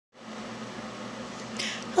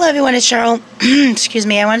Hello everyone, it's Cheryl. Excuse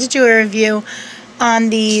me, I wanted to do a review on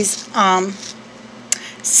these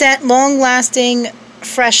scent long-lasting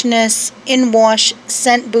freshness in-wash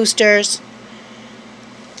scent boosters.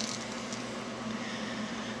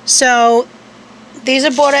 So these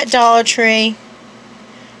are bought at Dollar Tree,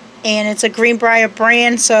 and it's a Greenbrier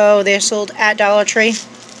brand, so they're sold at Dollar Tree.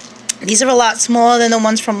 These are a lot smaller than the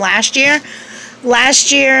ones from last year.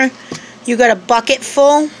 Last year you got a bucket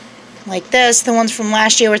full like this. The ones from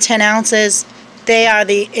last year were 10 ounces. They are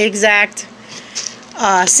the exact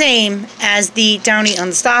same as the Downy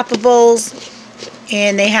Unstoppables,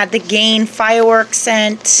 and they had the Gain firework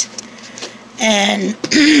scent, and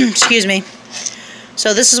excuse me.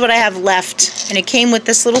 So this is what I have left, and it came with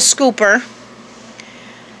this little scooper,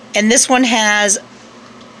 and this one has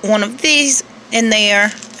one of these in there.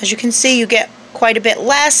 As you can see, you get quite a bit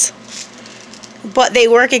less, but they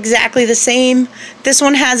work exactly the same. This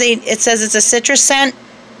one has it says it's a citrus scent.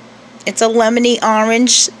 It's a lemony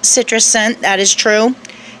orange citrus scent. That is true.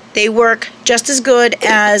 They work just as good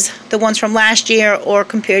as the ones from last year or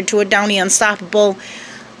compared to a Downy Unstoppable.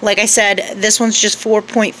 Like I said, this one's just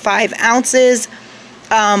 4.5 ounces.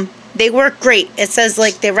 They work great. It says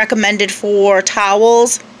like they're recommended for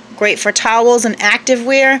towels. Great for towels and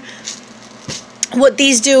activewear. What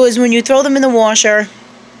these do is when you throw them in the washer,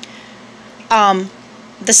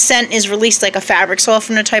 the scent is released like a fabric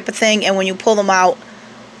softener type of thing, and when you pull them out,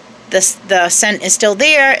 the scent is still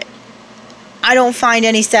there. I don't find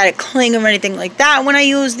any static cling or anything like that when I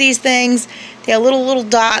use these things. They are little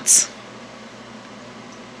dots,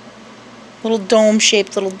 little dome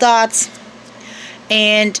shaped little dots,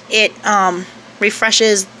 and it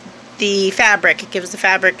refreshes the fabric. It gives the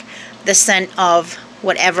fabric the scent of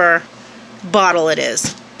whatever bottle it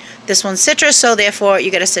is. This one's citrus, so therefore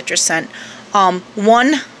you get a citrus scent.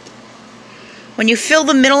 When you fill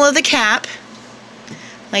the middle of the cap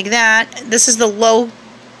like that, this is the low,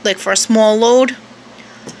 like for a small load,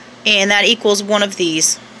 and that equals one of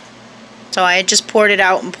these. So I just poured it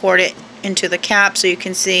out and poured it into the cap so you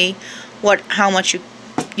can see how much you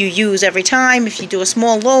use every time. If you do a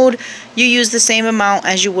small load, you use the same amount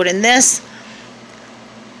as you would in this.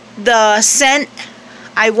 The scent,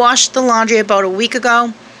 I washed the laundry about a week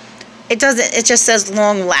ago. It just says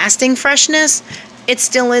long-lasting freshness. It's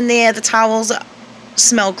still in there. The towels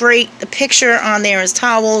smell great. The picture on there is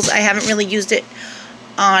towels. I haven't really used it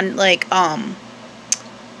on like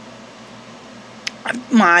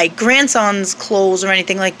my grandson's clothes or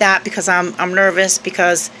anything like that because I'm nervous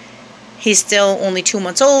because he's still only 2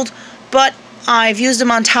 months old. But I've used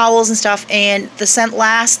them on towels and stuff, and the scent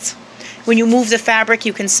lasts. When you move the fabric,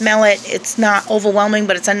 you can smell it. It's not overwhelming,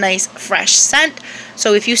 but it's a nice, fresh scent.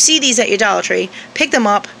 So if you see these at your Dollar Tree, pick them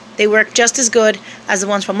up. They work just as good as the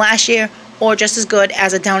ones from last year, or just as good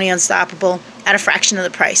as a Downy Unstoppable at a fraction of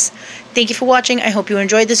the price. Thank you for watching. I hope you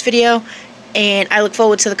enjoyed this video, and I look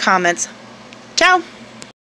forward to the comments.